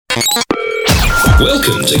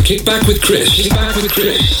Welcome to Kickback with Chris. Kickback with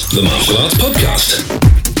Chris, the martial arts podcast.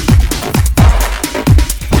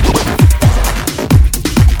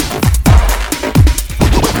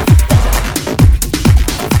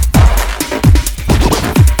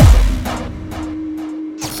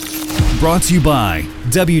 Brought to you by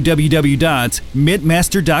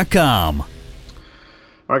www.mitmaster.com. All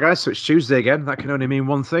right, guys, so it's Tuesday again. That can only mean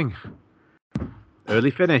one thing.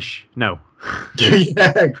 Early finish. No.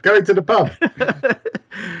 Yeah, going to the pub.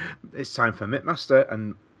 It's time for Mitmaster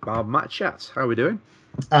and our Mat Chat. How are we doing?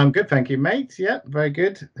 I'm good, thank you, mate. Yeah, very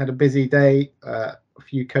good. Had a busy day, a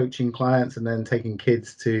few coaching clients, and then taking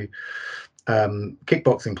kids to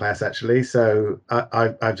kickboxing class, actually. So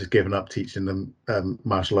I've just given up teaching them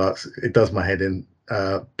martial arts. It does my head in.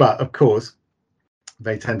 But, of course,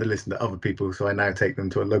 they tend to listen to other people, so I now take them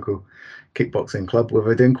to a local kickboxing club where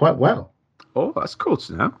they're doing quite well. Oh, that's cool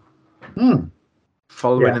to know. Hmm.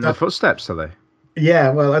 Following in the footsteps, are they? Yeah,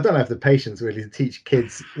 well, I don't have the patience really to teach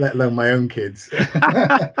kids, let alone my own kids,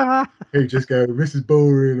 who just go, "This is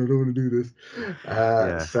boring. I don't want to do this."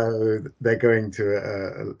 So they're going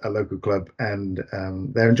to a local club, and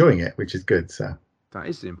they're enjoying it, which is good. So that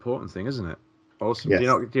is the important thing, isn't it? Awesome. Yes.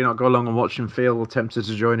 Do you not go along and watch and feel tempted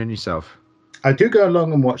to join in yourself? I do go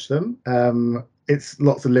along and watch them. It's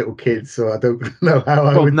lots of little kids, so I don't know how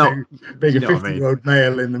I would do being a 50-year-old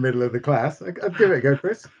male in the middle of the class. I'd give it a go,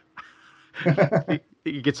 Chris.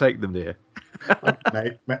 You could take them, dear.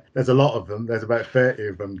 Mate, there's a lot of them. There's about 30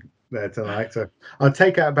 of them there tonight. So I'll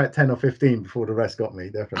take out about 10 or 15 before the rest got me,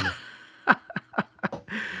 definitely.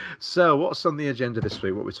 So what's on the agenda this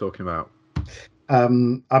week? What are we talking about?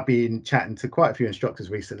 I've been chatting to quite a few instructors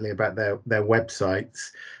recently about their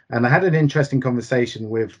websites, and I had an interesting conversation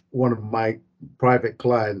with one of my private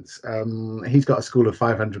clients. He's got a school of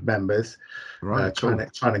 500 members, right? Trying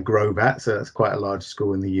to grow that, so that's quite a large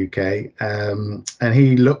school in the UK. And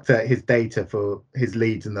he looked at his data for his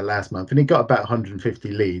leads in the last month, and he got about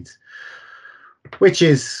 150 leads, which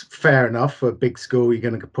is fair enough for a big school. You're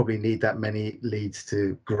going to probably need that many leads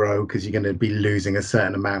to grow because you're going to be losing a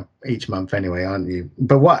certain amount each month anyway, aren't you?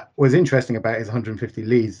 But what was interesting about his 150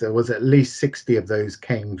 leads, there was at least 60 of those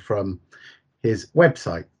came from his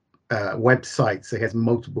websites. So he has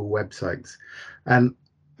multiple websites. And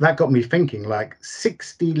that got me thinking, like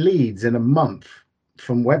 60 leads in a month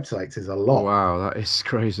from websites is a lot. Wow, that is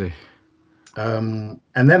crazy. And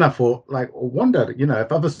then I thought, like, I wonder,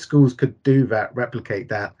 if other schools could do that, replicate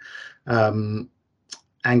that, and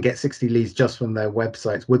get 60 leads just from their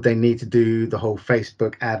websites, would they need to do the whole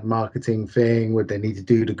Facebook ad marketing thing? Would they need to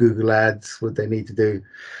do the Google ads? Would they need to do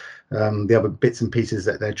the other bits and pieces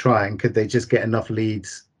that they're trying? Could they just get enough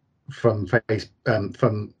leads from from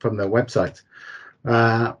their websites?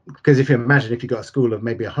 Because if you've got a school of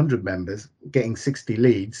maybe 100 members, getting 60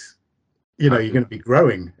 leads, you're going to be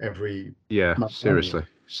growing every month. Seriously,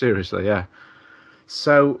 yeah.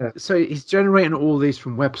 So he's generating all these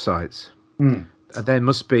from websites.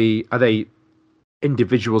 Are they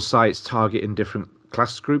individual sites targeting different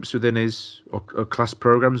class groups within his or class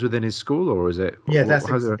programs within his school, or is it? Yeah, that's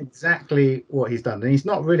exactly what he's done, and he's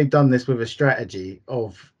not really done this with a strategy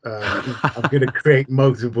of I'm going to create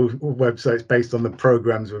multiple websites based on the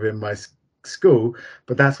programs within my school,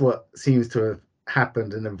 but that's what seems to have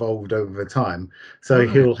happened and evolved over time. So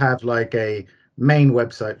he'll have like a main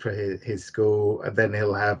website for his school, and then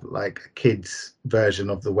he'll have like a kids version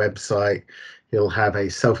of the website. He'll have a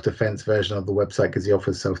self-defense version of the website because he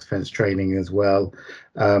offers self-defense training as well.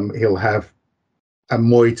 He'll have a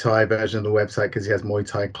Muay Thai version of the website because he has Muay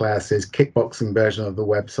Thai classes, kickboxing version of the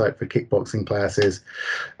website for kickboxing classes.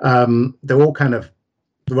 They're all kind of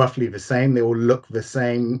roughly the same. They all look the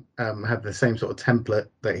same, have the same sort of template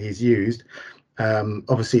that he's used.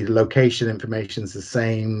 Obviously, the location information is the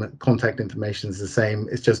same, contact information is the same.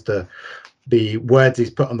 It's just the words he's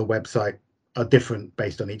put on the website are different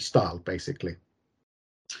based on each style, basically.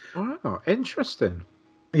 Wow, interesting.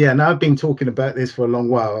 Yeah, now I've been talking about this for a long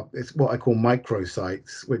while. It's what I call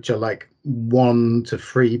microsites, which are like 1 to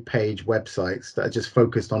 3 page websites that are just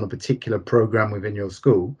focused on a particular program within your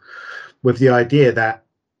school, with the idea that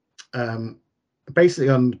basically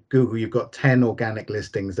on Google, you've got 10 organic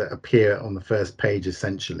listings that appear on the first page,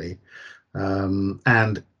 essentially.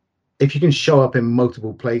 And if you can show up in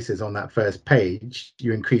multiple places on that first page,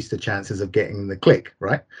 you increase the chances of getting the click,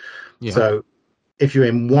 right? Yeah. So if you're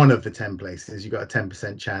in one of the 10 places, you've got a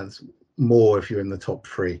 10% chance more if you're in the top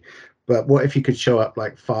 3. But what if you could show up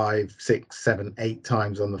like 5, 6, 7, 8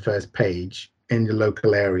 times on the first page in your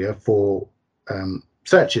local area for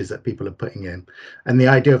searches that people are putting in? And the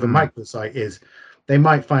idea of a microsite is they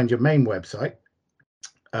might find your main website,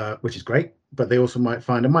 which is great. But they also might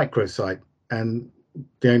find a microsite, and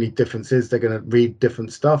the only difference is they're going to read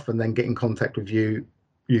different stuff and then get in contact with you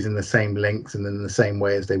using the same links and in the same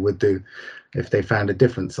way as they would do if they found a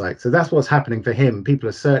different site. So that's what's happening for him. People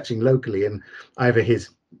are searching locally, and either his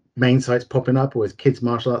main sites popping up, or his kids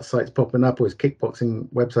martial arts sites popping up, or his kickboxing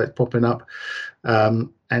websites popping up, and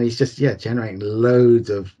he's just generating loads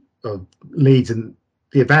of leads. And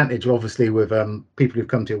the advantage, obviously, with people who've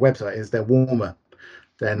come to your website is they're warmer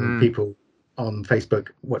than people on Facebook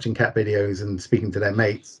watching cat videos and speaking to their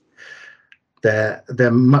mates.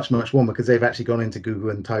 They're much warmer because they've actually gone into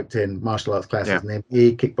Google and typed in martial arts classes near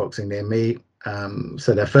me, kickboxing near me.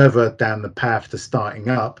 So they're further down the path to starting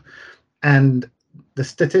up. And the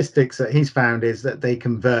statistics that he's found is that they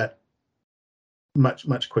convert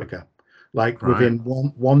much quicker, like within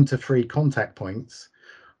 1 to 3 contact points,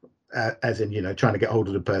 as in, trying to get hold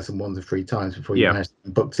of the person 1 to 3 times before you manage to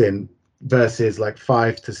get booked in, versus like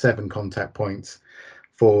 5 to 7 contact points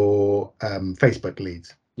for Facebook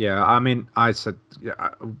leads. Yeah, I mean, I said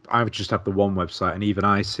I would just have the one website, and even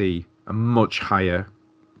I see a much higher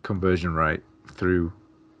conversion rate through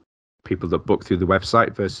people that book through the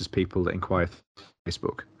website versus people that inquire through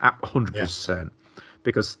Facebook at 100%,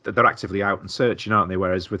 because they're actively out and searching, aren't they?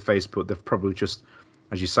 Whereas with Facebook, they've probably just,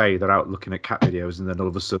 as you say, they're out looking at cat videos, and then all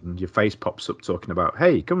of a sudden your face pops up talking about,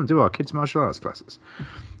 hey, come and do our kids martial arts classes.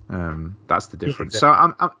 That's the difference.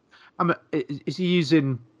 So is he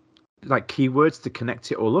using like keywords to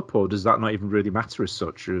connect it all up, or does that not even really matter as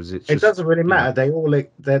such, or is it just, it doesn't really matter?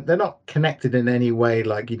 They're not connected in any way.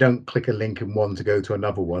 Like, you don't click a link in one to go to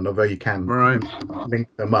another one, although you can link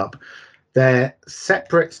them up. They're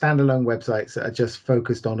separate standalone websites that are just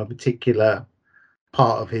focused on a particular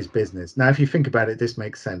part of his business. Now, if you think about it, this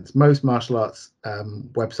makes sense. Most martial arts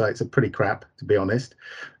websites are pretty crap, to be honest,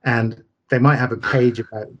 and they might have a page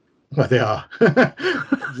about, well, they are.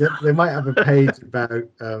 They might have a page about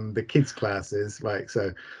the kids' classes, right?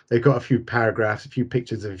 So they've got a few paragraphs, a few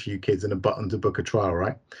pictures of a few kids, and a button to book a trial,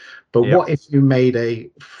 right? But what if you made a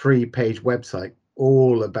 3-page website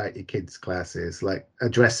all about your kids' classes, like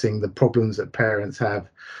addressing the problems that parents have,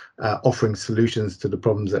 offering solutions to the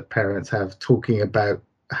problems that parents have, talking about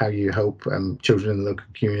how you help children in the local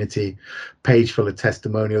community, page full of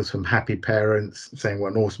testimonials from happy parents saying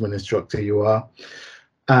what an awesome instructor you are.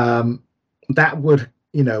 That would,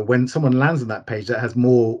 when someone lands on that page, that has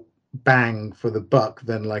more bang for the buck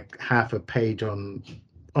than like half a page on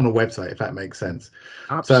a website, if that makes sense.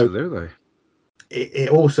 Absolutely. So it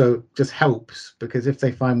also just helps, because if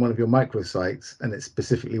they find one of your microsites and it's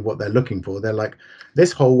specifically what they're looking for, they're like,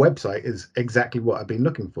 this whole website is exactly what I've been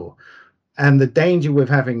looking for. And the danger with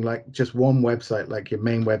having like just one website, like your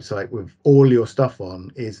main website with all your stuff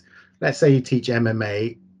on, is, let's say you teach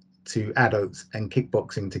MMA to adults and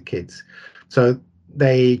kickboxing to kids. So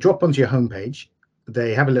they drop onto your homepage,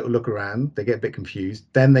 they have a little look around, they get a bit confused,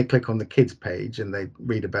 then they click on the kids page and they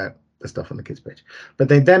read about the stuff on the kids page. But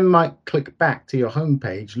they then might click back to your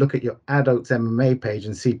homepage, look at your adults MMA page,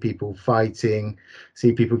 and see people fighting,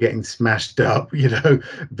 see people getting smashed up,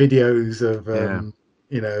 videos of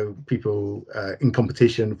people in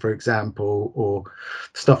competition, for example, or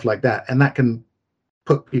stuff like that, and that can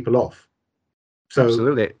put people off. So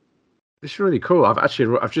absolutely. It's really cool.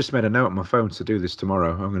 I've just made a note on my phone to do this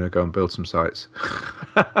tomorrow. I'm going to go and build some sites.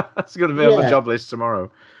 That's going to be on my job list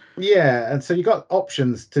tomorrow. Yeah, and so you got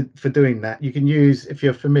options for doing that. You can use, if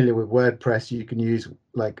you're familiar with WordPress, you can use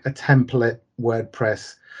like a template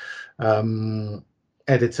WordPress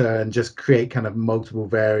editor and just create kind of multiple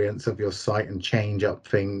variants of your site and change up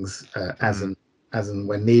things as and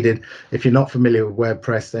when needed. If you're not familiar with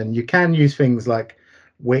WordPress, then you can use things like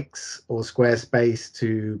Wix or Squarespace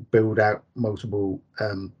to build out multiple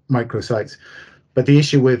microsites. But the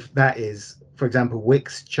issue with that is, for example,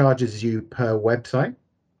 Wix charges you per website.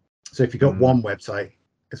 So if you've got one website,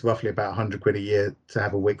 it's roughly about 100 quid a year to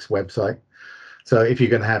have a Wix website. So if you're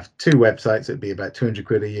going to have 2 websites, it'd be about 200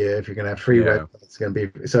 quid a year. If you're going to have 3 websites, it's going to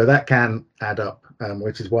be, so that can add up,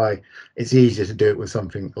 which is why it's easier to do it with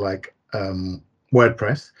something like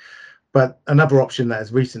WordPress. But another option that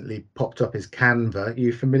has recently popped up is Canva. Are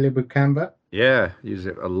you familiar with Canva? Yeah, use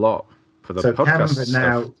it a lot for the podcast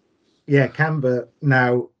Canva stuff. Canva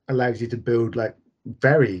now allows you to build like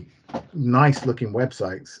very nice looking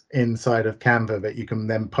websites inside of Canva that you can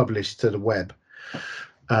then publish to the web,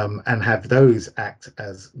 and have those act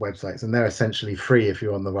as websites. And they're essentially free if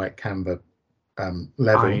you're on the right Canva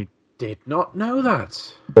level. I did not know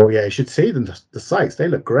that. Oh yeah, you should see them. The sites, they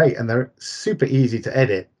look great, and they're super easy to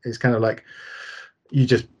edit. It's kind of like you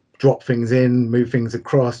just drop things in, move things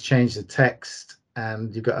across, change the text,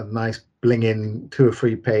 and you've got a nice bling in 2 or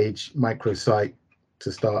 3 page microsite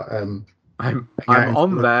to start. I'm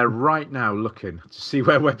on there right now looking to see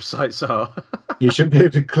where websites are. You should be able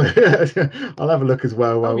to clear. I'll have a look as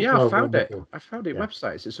well. Oh yeah, I found it. I found it. Yeah.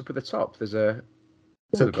 Websites. It's up at the top. There's a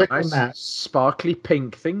click on that sparkly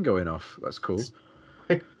pink thing going off. That's cool.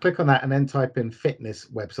 Click on that and then type in fitness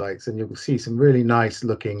websites, and you'll see some really nice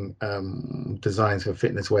looking designs for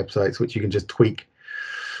fitness websites, which you can just tweak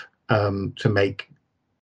to make.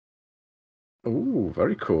 Oh,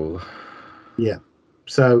 very cool. Yeah.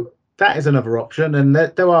 So that is another option, and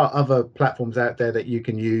there are other platforms out there that you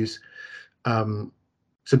can use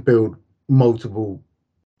to build multiple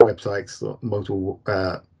websites, or multiple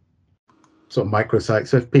sort of microsites.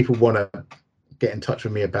 So if people want to get in touch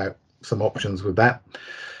with me about some options with that,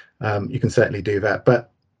 you can certainly do that.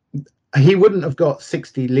 But he wouldn't have got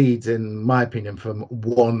 60 leads, in my opinion, from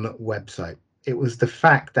one website. It was the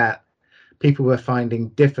fact that people were finding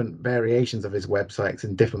different variations of his websites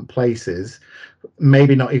in different places,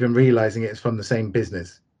 maybe not even realizing it's from the same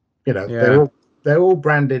business. You know, yeah. They're all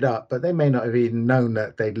branded up, but they may not have even known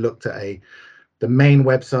that they'd looked at the main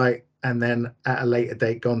website, and then at a later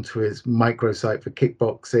date gone to his microsite for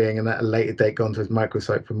kickboxing, and at a later date gone to his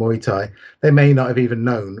microsite for Muay Thai. They may not have even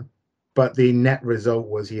known, but the net result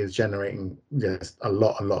was he is generating just a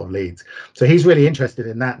lot of leads. So he's really interested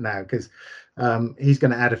in that now, because he's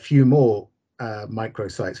going to add a few more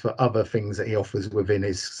microsites for other things that he offers within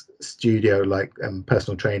his studio, like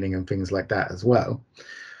personal training and things like that as well.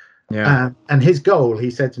 Yeah. And his goal, he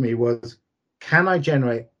said to me, was, can I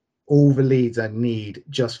generate all the leads I need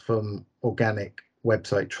just from organic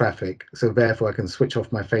website traffic? So therefore I can switch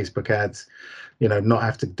off my Facebook ads, you know, not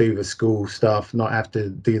have to do the school stuff, not have to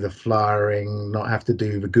do the flyering, not have to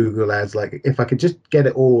do the Google ads. Like, if I could just get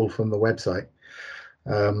it all from the website,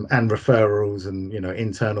 and referrals and, you know,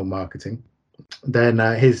 internal marketing, then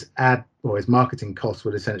his ad or his marketing costs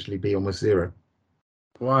would essentially be almost zero.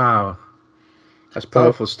 Wow. That's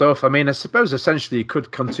powerful stuff. I mean, I suppose essentially you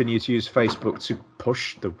could continue to use Facebook to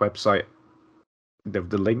push the website, the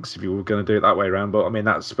links, if you were going to do it that way around. But I mean,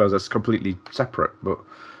 I suppose that's completely separate. But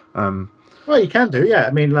well, you can do, yeah.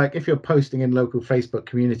 I mean, like, if you're posting in local Facebook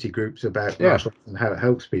community groups about martial arts and how it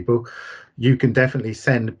helps people, you can definitely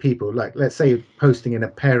send people, like, let's say you're posting in a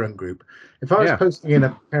parent group. If I was posting in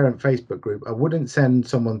a parent Facebook group, I wouldn't send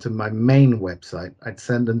someone to my main website. I'd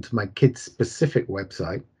send them to my kids' specific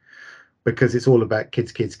website, because it's all about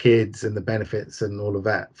kids and the benefits and all of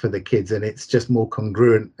that for the kids. And it's just more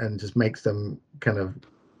congruent and just makes them kind of,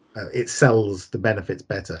 it sells the benefits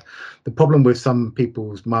better. The problem with some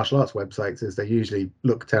people's martial arts websites is they usually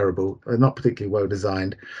look terrible. They're not particularly well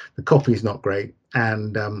designed. The copy's not great.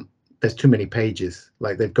 And there's too many pages.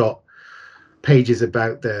 Like, they've got pages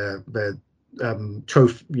about their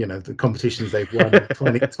trophy, you know, the competitions they've won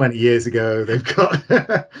 20 years ago. They've got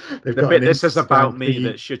the bit this is about me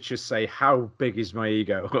that should just say, how big is my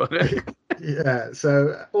ego? Yeah,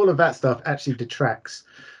 so all of that stuff actually detracts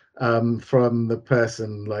from the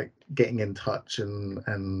person, like, getting in touch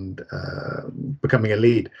and becoming a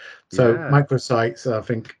lead. So microsites, I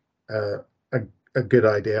think, a good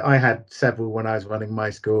idea. I had several when I was running my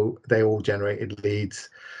school. They all generated leads.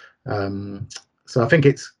 So I think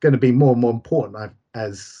it's going to be more and more important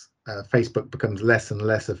as Facebook becomes less and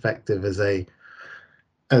less effective as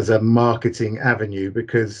a marketing avenue,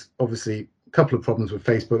 because obviously a couple of problems with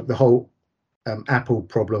Facebook. The whole Apple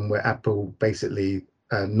problem, where Apple basically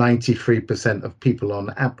 93% of people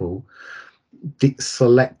on Apple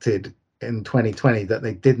selected in 2020 that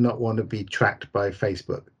they did not want to be tracked by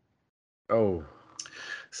Facebook. Oh.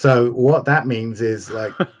 So what that means is,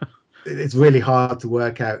 like, it's really hard to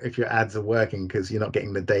work out if your ads are working, because you're not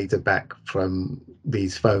getting the data back from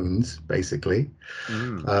these phones, basically.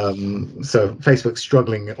 So Facebook's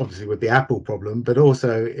struggling, obviously, with the Apple problem, but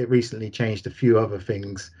also it recently changed a few other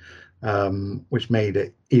things, which made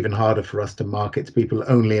it even harder for us to market to people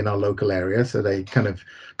only in our local area. So they kind of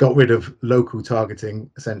got rid of local targeting,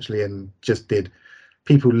 essentially, and just did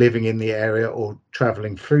people living in the area or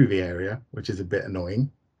traveling through the area, which is a bit annoying.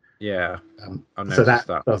 Yeah, so that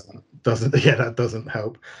doesn't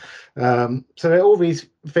help. So all these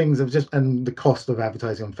things have just, and the cost of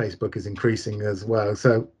advertising on Facebook is increasing as well.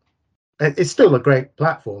 So it's still a great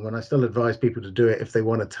platform, and I still advise people to do it if they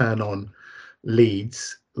want to turn on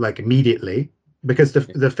leads, like, immediately, because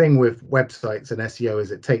the thing with websites and SEO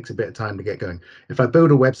is it takes a bit of time to get going. If I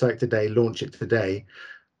build a website today, launch it today,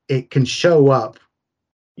 it can show up,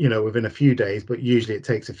 you know, within a few days, but usually it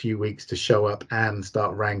takes a few weeks to show up and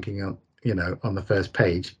start ranking up, you know, on the first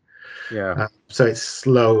page. Yeah. So it's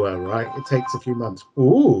slower, right? It takes a few months.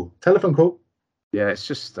 Ooh, telephone call. Yeah, it's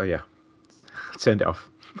just turned it off.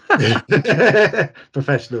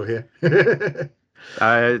 Professional here.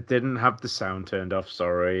 I didn't have the sound turned off.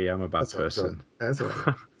 Sorry, I'm a bad person. That's all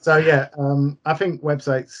right. So yeah, I think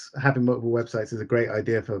having multiple websites is a great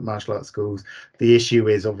idea for martial arts schools. The issue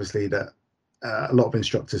is obviously that a lot of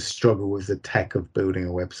instructors struggle with the tech of building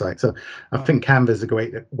a website. So I think Canva is a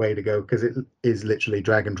great way to go because it is literally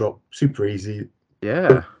drag and drop, super easy.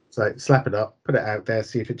 Yeah. So slap it up, put it out there,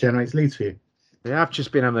 see if it generates leads for you. Yeah, I've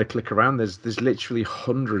just been able to click around. There's literally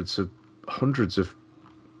hundreds of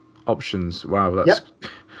options. Wow,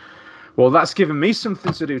 that's given me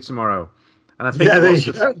something to do tomorrow. And I think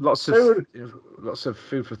lots of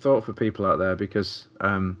food for thought for people out there because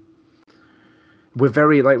we're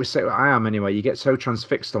very, like we say, I am anyway. You get so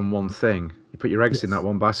transfixed on one thing. You put your eggs in that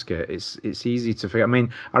one basket. It's easy to forget. I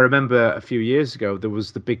mean, I remember a few years ago there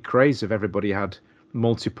was the big craze of everybody had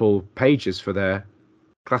multiple pages for their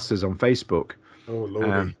classes on Facebook. Oh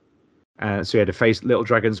Lordy. So you had a Little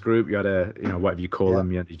Dragons group, you had whatever you call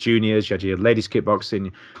them, you had your juniors, you had your ladies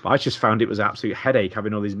kickboxing. But I just found it was an absolute headache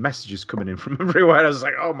having all these messages coming in from everywhere. I was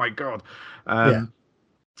like, oh my God.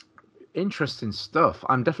 Interesting stuff.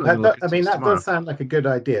 I'm definitely looking at that does sound like a good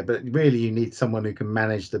idea, but really you need someone who can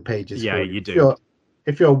manage the pages. Yeah, you do.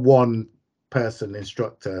 If you're one person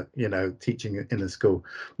instructor, teaching in a school,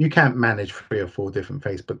 you can't manage 3 or 4 different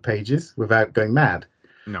Facebook pages without going mad.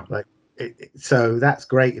 No. So that's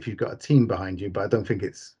great if you've got a team behind you, but I don't think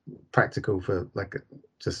it's practical for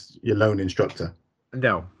just your lone instructor.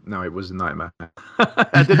 No, it was a nightmare.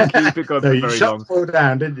 I didn't keep it going for very long. You shut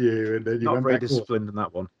down, didn't you? And then you not very disciplined in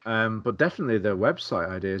that one. But definitely the website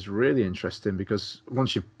idea is really interesting because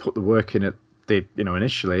once you put the work in it,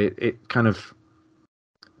 initially, it kind of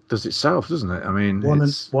does itself, doesn't it? I mean,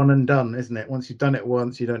 one and done, isn't it? Once you've done it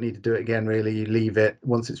once, you don't need to do it again. Really, you leave it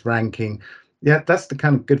once it's ranking. Yeah, that's the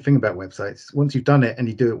kind of good thing about websites. Once you've done it and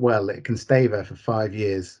you do it well, it can stay there for 5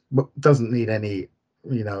 years. It doesn't need any,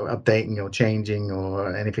 updating or changing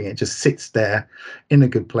or anything. It just sits there in a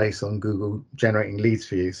good place on Google, generating leads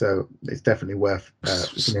for you. So it's definitely worth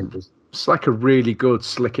interest. It's like a really good,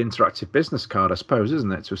 slick, interactive business card, I suppose,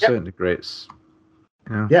 isn't it? To a certain degree, it's.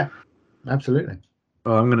 Yeah, absolutely.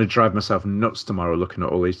 Well, I'm going to drive myself nuts tomorrow looking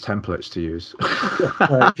at all these templates to use.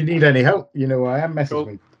 If you need any help, I am messaging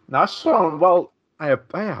me. That's well. I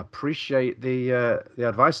appreciate the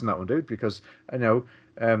advice on that one, dude, because I know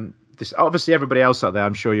this. Obviously, everybody else out there,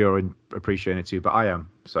 I'm sure you're appreciating it too, but I am.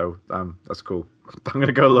 So that's cool. I'm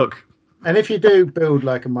gonna go look. And if you do build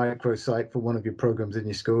like a microsite for one of your programs in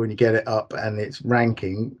your school and you get it up and it's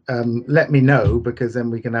ranking, let me know because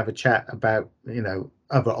then we can have a chat about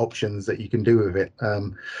other options that you can do with it.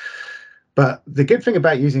 But the good thing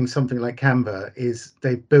about using something like Canva is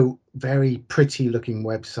they've built very pretty looking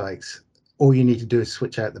websites. All you need to do is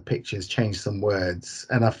switch out the pictures, change some words.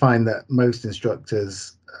 And I find that most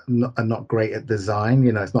instructors are not great at design.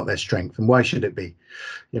 It's not their strength. And why should it be?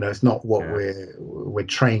 It's not what we're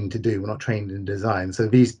trained to do. We're not trained in design. So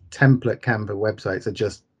these template Canva websites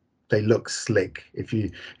are they look slick. If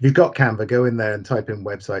you've got Canva, go in there and type in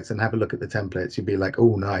websites and have a look at the templates. You'll be like,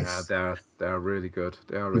 oh, nice. Yeah, they're really good.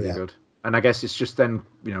 They are really good. And I guess it's just then,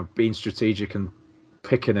 being strategic and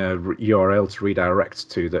picking a URL to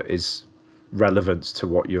redirect to that is relevant to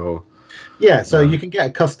what you're. Yeah, so you can get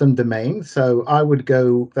a custom domain. So I would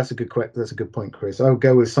go. That's a good point, Chris. I would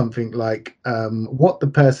go with something like what the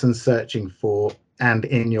person's searching for and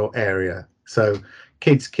in your area. So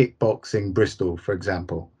kids kickboxing Bristol, for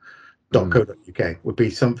example, .co.uk would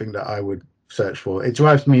be something that I would search for. It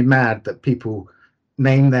drives me mad that people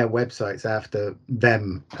name their websites after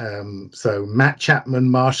them. So Matt Chapman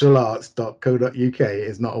Martial Arts.co.uk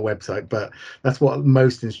is not a website, but that's what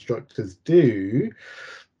most instructors do.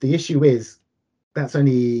 The issue is that's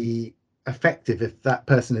only effective if that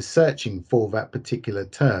person is searching for that particular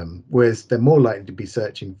term, whereas they're more likely to be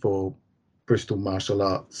searching for Bristol Martial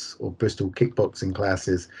Arts or Bristol kickboxing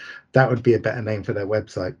classes. That would be a better name for their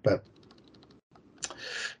website. But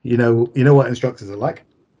you know what instructors are like.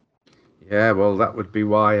 Yeah, well, that would be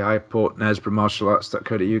why I put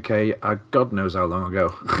nesboromartialarts.co.uk God knows how long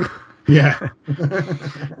ago. Yeah.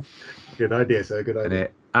 Good idea, sir. Good idea.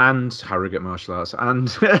 And Harrogate Martial Arts. And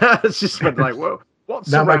it's just went like, whoa, what's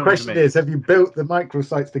now my question is, have you built the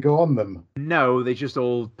microsites to go on them? No, they just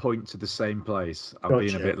all point to the same place. I'm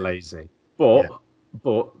being a bit lazy. But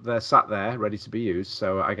they're sat there ready to be used,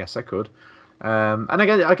 so I guess I could. And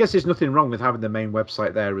I guess there's nothing wrong with having the main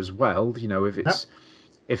website there as well. If it's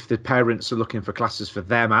if the parents are looking for classes for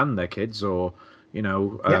them and their kids, or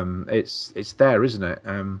it's there, isn't it?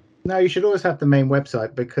 No, you should always have the main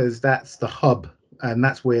website because that's the hub. and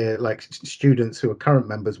that's where like students who are current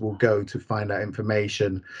members will go to find out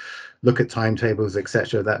information, look at timetables,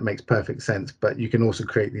 etc. That makes perfect sense. But you can also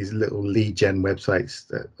create these little lead gen websites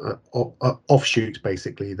that are offshoots,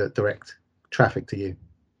 basically, that direct traffic to you.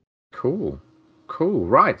 Cool.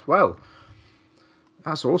 Right. Well,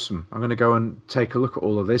 that's awesome. I'm going to go and take a look at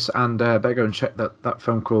all of this, and better go and check that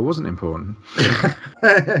phone call wasn't important.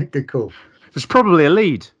 Good call. It's probably a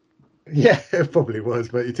lead. Yeah, it probably was,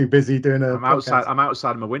 but you're too busy doing a. I'm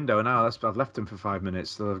outside my window now. I've left them for 5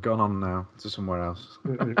 minutes, so I've gone on now to somewhere else.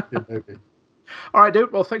 Maybe. All right,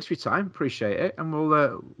 dude. Well, thanks for your time. Appreciate it, and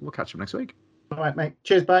we'll catch up next week. All right, mate.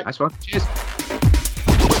 Cheers, bye. Nice one. Cheers.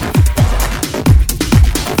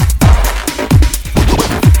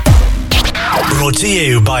 Brought to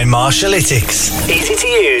you by Marshallytics. Easy to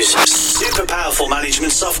use, super powerful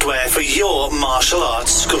management software for your martial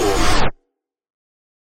arts school.